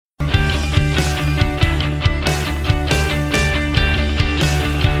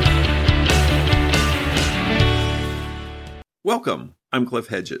Welcome. I'm Cliff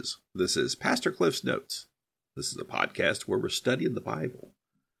Hedges. This is Pastor Cliff's Notes. This is a podcast where we're studying the Bible.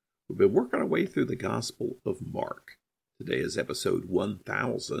 We've been working our way through the Gospel of Mark. Today is episode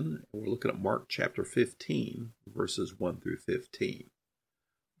 1000, and we're looking at Mark chapter 15, verses 1 through 15.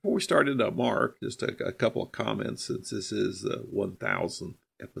 Before we start into Mark, just a couple of comments since this is the 1000th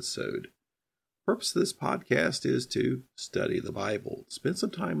episode. The purpose of this podcast is to study the Bible, spend some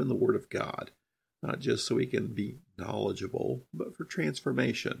time in the Word of God. Not just so we can be knowledgeable, but for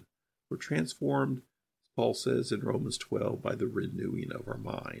transformation. We're transformed, as Paul says in Romans 12, by the renewing of our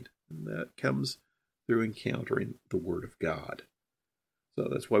mind. And that comes through encountering the Word of God. So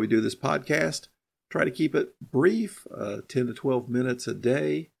that's why we do this podcast. Try to keep it brief, 10 to 12 minutes a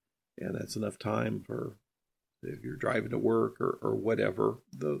day. And that's enough time for if you're driving to work or whatever.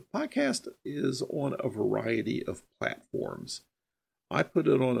 The podcast is on a variety of platforms. I put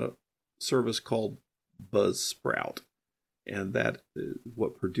it on a service called Buzzsprout, and that is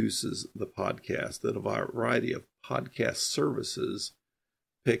what produces the podcast. That a variety of podcast services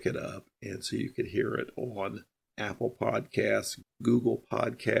pick it up, and so you can hear it on Apple Podcasts, Google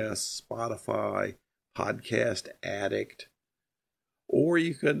Podcasts, Spotify, Podcast Addict, or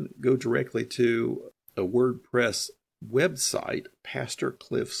you can go directly to a WordPress website,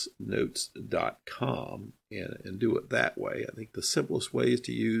 pastorcliffsnotes.com, and do it that way. I think the simplest way is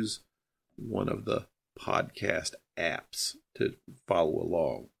to use one of the podcast apps to follow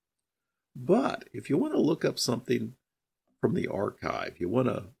along. But if you want to look up something from the archive, you want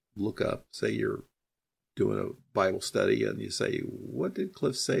to look up, say you're doing a Bible study and you say, what did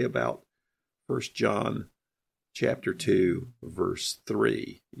Cliff say about 1 John chapter 2, verse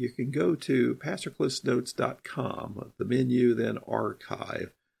 3? You can go to pastorcliffsnotes.com, the menu, then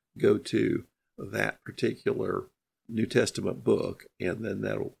archive, go to that particular New Testament book, and then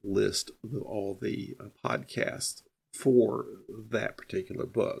that'll list all the podcasts for that particular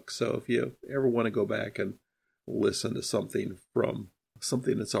book. So if you ever want to go back and listen to something from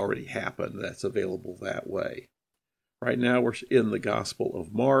something that's already happened, that's available that way. Right now we're in the Gospel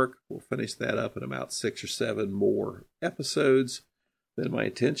of Mark. We'll finish that up in about 6 or 7 more episodes. Then my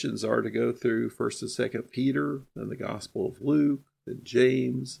intentions are to go through 1st and 2nd Peter, then the Gospel of Luke, then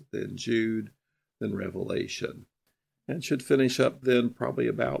James, then Jude, then Revelation. And should finish up then probably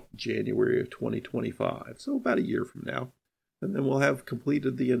about January of 2025, so about a year from now. And then we'll have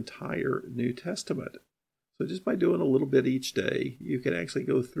completed the entire New Testament. So just by doing a little bit each day, you can actually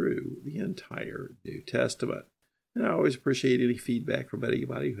go through the entire New Testament. And I always appreciate any feedback from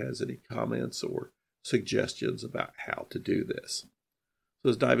anybody who has any comments or suggestions about how to do this. So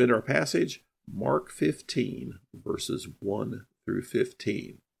let's dive into our passage, Mark 15, verses 1 through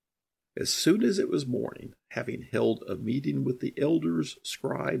 15. As soon as it was morning, having held a meeting with the elders,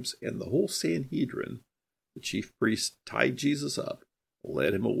 scribes, and the whole Sanhedrin, the chief priests tied Jesus up,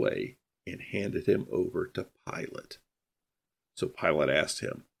 led him away, and handed him over to Pilate. So Pilate asked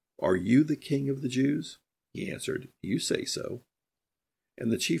him, "Are you the king of the Jews?" He answered, "You say so."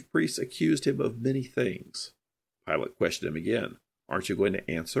 And the chief priests accused him of many things. Pilate questioned him again, "Aren't you going to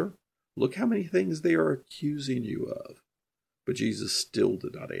answer? Look how many things they are accusing you of." But Jesus still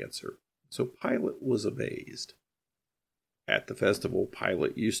did not answer. So Pilate was amazed. At the festival,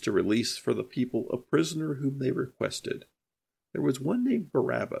 Pilate used to release for the people a prisoner whom they requested. There was one named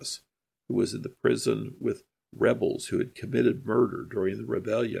Barabbas, who was in the prison with rebels who had committed murder during the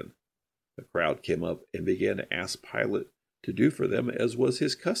rebellion. The crowd came up and began to ask Pilate to do for them as was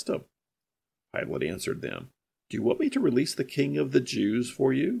his custom. Pilate answered them, "Do you want me to release the king of the Jews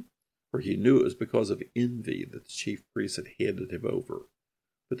for you?" For he knew it was because of envy that the chief priests had handed him over.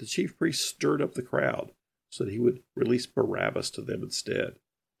 But the chief priests stirred up the crowd so that he would release Barabbas to them instead.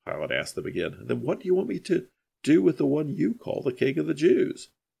 Pilate asked them again, "Then what do you want me to do with the one you call the king of the Jews?"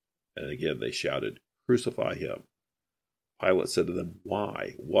 And again they shouted, "Crucify him." Pilate said to them,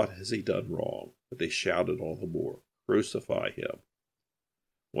 "Why? What has he done wrong?" But they shouted all the more, "Crucify him."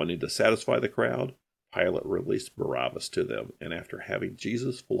 Wanting to satisfy the crowd, Pilate released Barabbas to them, and after having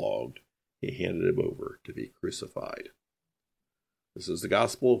Jesus flogged, he handed him over to be crucified. This is the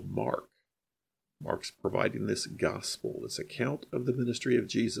Gospel of Mark. Mark's providing this gospel, this account of the ministry of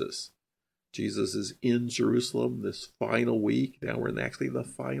Jesus. Jesus is in Jerusalem this final week. Now we're in actually the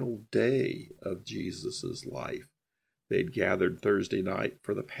final day of Jesus' life. They'd gathered Thursday night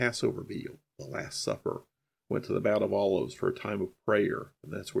for the Passover meal, the Last Supper, went to the Mount of Olives for a time of prayer,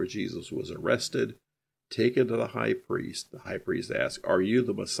 and that's where Jesus was arrested, taken to the high priest. The high priest asked, "Are you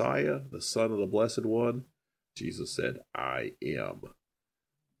the Messiah, the Son of the Blessed One?" Jesus said, "I am."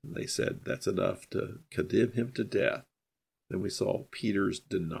 And they said that's enough to condemn him to death. Then we saw Peter's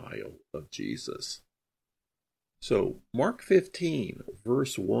denial of Jesus. So, Mark 15,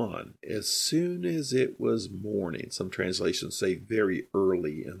 verse 1, as soon as it was morning, some translations say very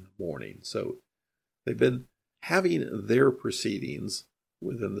early in the morning. So, they've been having their proceedings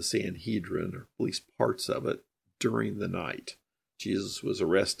within the Sanhedrin, or at least parts of it, during the night. Jesus was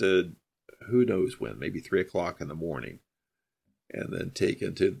arrested, who knows when, maybe 3 o'clock in the morning, and then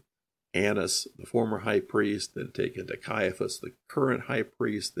taken to Annas, the former high priest, then taken to Caiaphas, the current high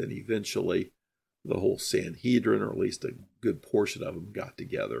priest, then eventually the whole Sanhedrin, or at least a good portion of them, got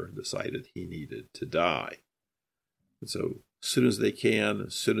together and decided he needed to die. And so as soon as they can,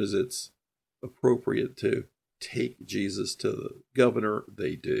 as soon as it's appropriate to take Jesus to the governor,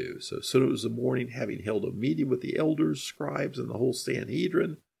 they do. So as soon as it was the morning, having held a meeting with the elders, scribes, and the whole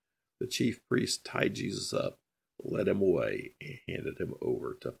Sanhedrin, the chief priest tied Jesus up, led him away, and handed him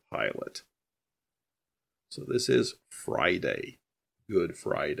over to Pilate. So this is Friday, Good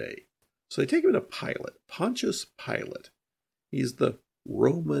Friday. So they take him to Pilate, Pontius Pilate. He's the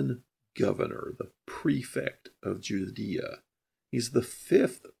Roman governor, the prefect of Judea. He's the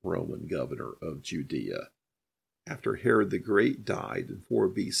 5th Roman governor of Judea. After Herod the Great died in 4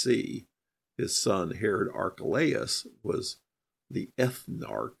 BC, his son Herod Archelaus was the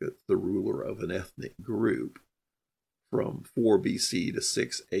ethnarch, the ruler of an ethnic group, from 4 BC to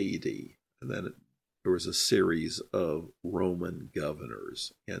 6 AD. And then there was a series of Roman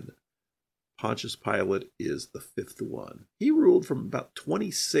governors, and Pontius Pilate is the 5th one. He ruled from about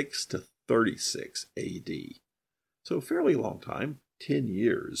 26 to 36 AD. So a fairly long time, 10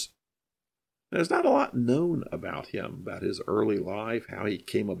 years. There's not a lot known about him, about his early life, how he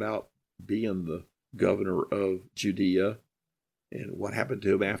came about being the governor of Judea, and what happened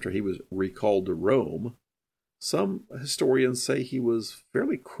to him after he was recalled to Rome. Some historians say he was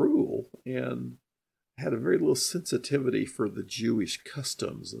fairly cruel and had a very little sensitivity for the Jewish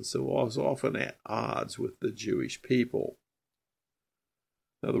customs, and so was often at odds with the Jewish people.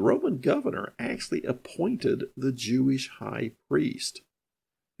 Now, the Roman governor actually appointed the Jewish high priest,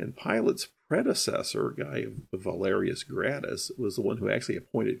 and Pilate's predecessor, a guy Valerius Gratus, was the one who actually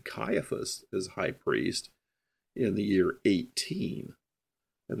appointed Caiaphas as high priest in the year 18.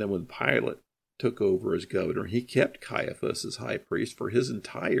 And then when Pilate took over as governor, he kept Caiaphas as high priest for his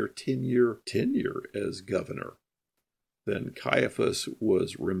entire 10-year tenure as governor. Then Caiaphas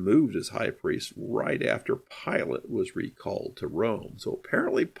was removed as high priest right after Pilate was recalled to Rome. So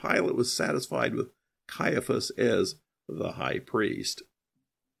apparently Pilate was satisfied with Caiaphas as the high priest.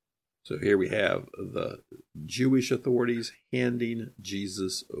 So here we have the Jewish authorities handing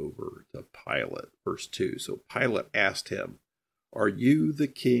Jesus over to Pilate. Verse 2. So Pilate asked him, "Are you the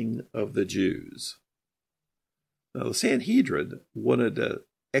king of the Jews?" Now the Sanhedrin wanted to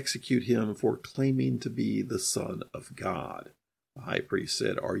execute him for claiming to be the Son of God. The high priest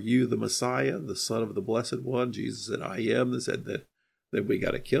said, "Are you the Messiah, the Son of the Blessed One?" Jesus said, "I am." They said, then we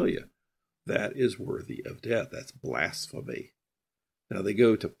got to kill you. That is worthy of death. That's blasphemy. Now they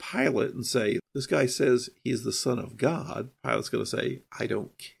go to Pilate and say, this guy says he's the Son of God. Pilate's going to say, "I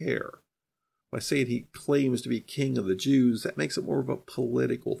don't care." By saying he claims to be king of the Jews, that makes it more of a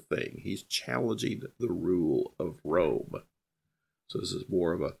political thing. He's challenging the rule of Rome. So this is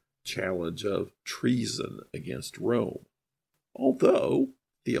more of a challenge of treason against Rome. Although,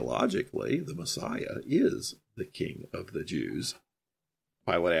 theologically, the Messiah is the king of the Jews.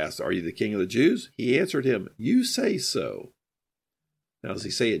 Pilate asked, "Are you the king of the Jews?" He answered him, "You say so." Now, is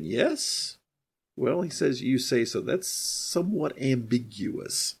he saying yes? Well, he says, "You say so." That's somewhat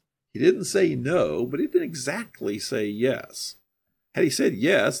ambiguous. He didn't say no, but he didn't exactly say yes. Had he said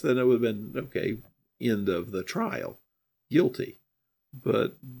yes, then it would have been, okay, end of the trial, guilty.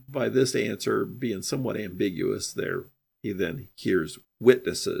 But by this answer being somewhat ambiguous, he then hears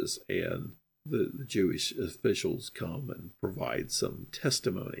witnesses, and the Jewish officials come and provide some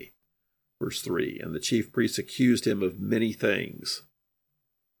testimony. Verse 3, and the chief priests accused him of many things.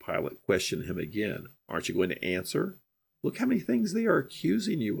 Pilate questioned him again. "Aren't you going to answer? Look how many things they are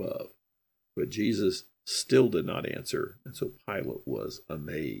accusing you of." But Jesus still did not answer, and so Pilate was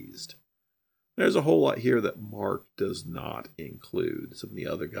amazed. There's a whole lot here that Mark does not include. Some of the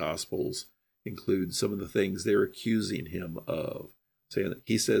other Gospels include some of the things they're accusing him of, saying that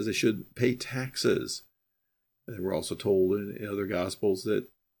he says they shouldn't pay taxes. And we're also told in other Gospels that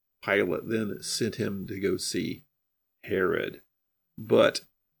Pilate then sent him to go see Herod. But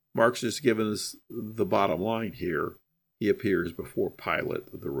Mark's just given us the bottom line here. He appears before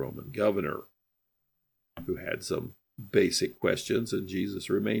Pilate, the Roman governor, who had some basic questions, and Jesus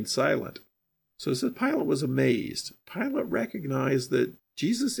remained silent. So it says Pilate was amazed. Pilate recognized that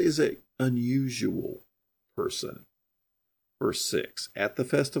Jesus is an unusual person. Verse 6, at the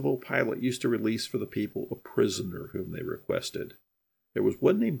festival, Pilate used to release for the people a prisoner whom they requested. There was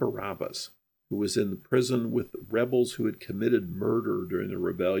one named Barabbas, who was in the prison with rebels who had committed murder during the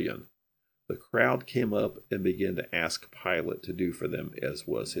rebellion. The crowd came up and began to ask Pilate to do for them as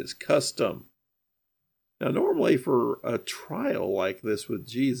was his custom. Now, normally for a trial like this with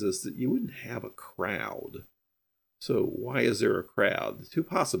Jesus, that you wouldn't have a crowd. So why is there a crowd? Two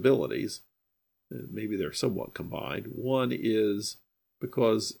possibilities. Maybe they're somewhat combined. One is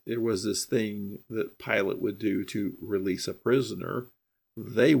because there was this thing that Pilate would do to release a prisoner.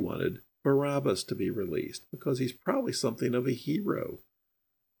 They wanted Barabbas to be released because he's probably something of a hero.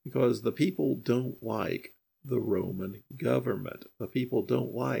 Because the people don't like the Roman government. The people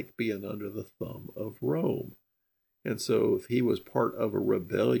don't like being under the thumb of Rome. And so if he was part of a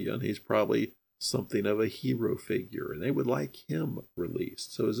rebellion, he's probably something of a hero figure, and they would like him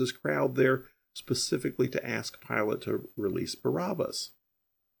released. So is this crowd there specifically to ask Pilate to release Barabbas?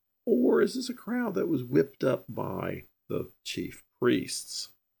 Or is this a crowd that was whipped up by the chief priests?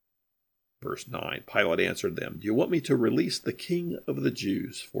 Verse 9, Pilate answered them, do you want me to release the king of the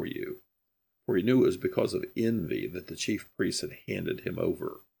Jews for you? For he knew it was because of envy that the chief priests had handed him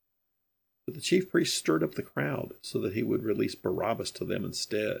over. But the chief priests stirred up the crowd so that he would release Barabbas to them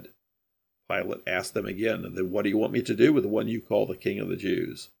instead. Pilate asked them again, then what do you want me to do with the one you call the king of the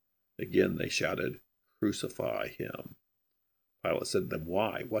Jews? Again they shouted, crucify him. Pilate said to them,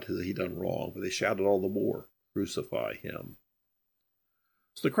 why? What has he done wrong? But they shouted all the more, crucify him.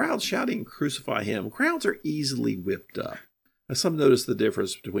 So the crowd shouting, crucify him. Crowds are easily whipped up. Now some notice the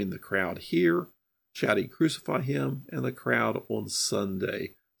difference between the crowd here, shouting, crucify him, and the crowd on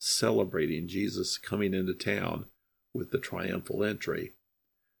Sunday, celebrating Jesus coming into town with the triumphal entry.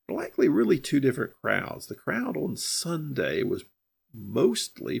 Likely really two different crowds. The crowd on Sunday was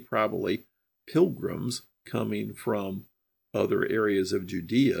mostly probably pilgrims coming from other areas of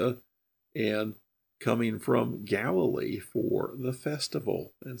Judea and coming from Galilee for the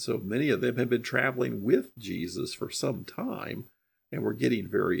festival. And so many of them had been traveling with Jesus for some time and were getting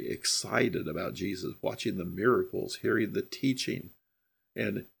very excited about Jesus, watching the miracles, hearing the teaching,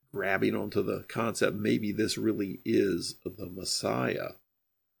 and grabbing onto the concept maybe this really is the Messiah.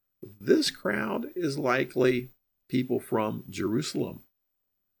 This crowd is likely people from Jerusalem.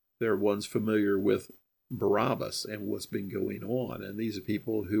 They're ones familiar with Barabbas and what's been going on. And these are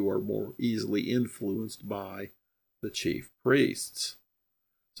people who are more easily influenced by the chief priests.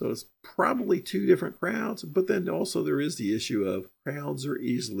 So it's probably two different crowds, but then also there is the issue of crowds are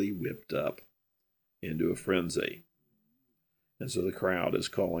easily whipped up into a frenzy. And so the crowd is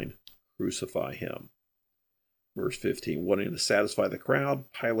calling, crucify him. Verse 15, wanting to satisfy the crowd,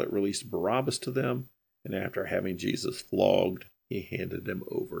 Pilate released Barabbas to them, and after having Jesus flogged, he handed him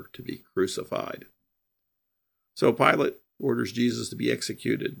over to be crucified. So Pilate orders Jesus to be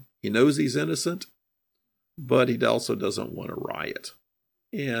executed. He knows he's innocent, but he also doesn't want a riot.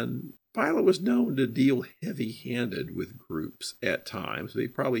 And Pilate was known to deal heavy-handed with groups at times. He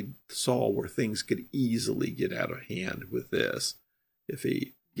probably saw where things could easily get out of hand with this. If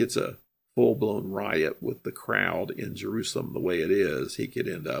he gets a full-blown riot with the crowd in Jerusalem the way it is, he could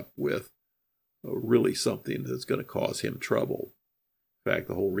end up with really something that's going to cause him trouble. In fact,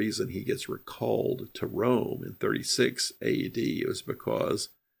 the whole reason he gets recalled to Rome in 36 A.D. was because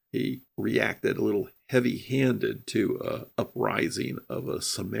he reacted a little heavy-handed to an uprising of a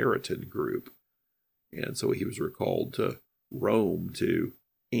Samaritan group. And so he was recalled to Rome to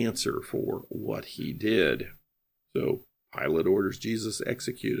answer for what he did. So Pilate orders Jesus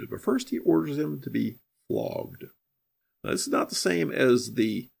executed, but first he orders him to be flogged. Now, this is not the same as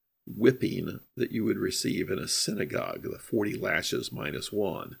the whipping that you would receive in a synagogue, the 40 lashes minus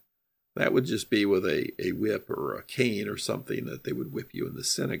one. That would just be with a whip or a cane or something that they would whip you in the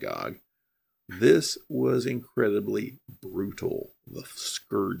synagogue. This was incredibly brutal, the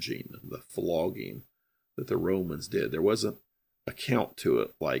scourging, the flogging that the Romans did. There wasn't a count to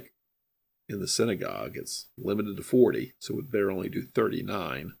it like in the synagogue. It's limited to 40, so we'd better only do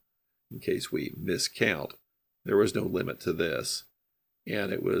 39 in case we miscount. There was no limit to this.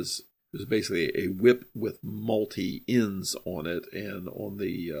 And it was basically a whip with multi-ends on it, and on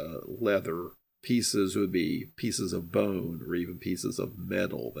the leather pieces would be pieces of bone or even pieces of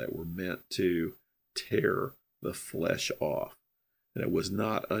metal that were meant to tear the flesh off. And it was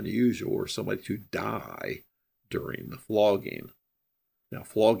not unusual for somebody to die during the flogging. Now,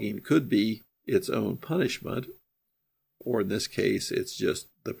 flogging could be its own punishment, or in this case, it's just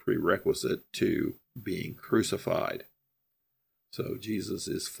the prerequisite to being crucified. So Jesus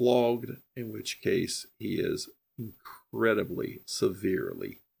is flogged, in which case he is incredibly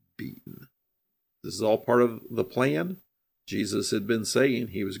severely beaten. This is all part of the plan. Jesus had been saying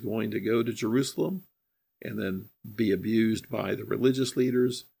he was going to go to Jerusalem and then be abused by the religious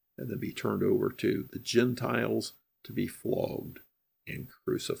leaders and then be turned over to the Gentiles to be flogged and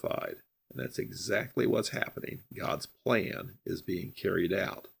crucified. And that's exactly what's happening. God's plan is being carried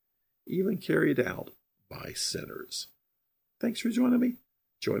out, even carried out by sinners. Thanks for joining me.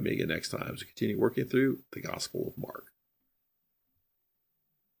 Join me again next time as we continue working through the Gospel of Mark.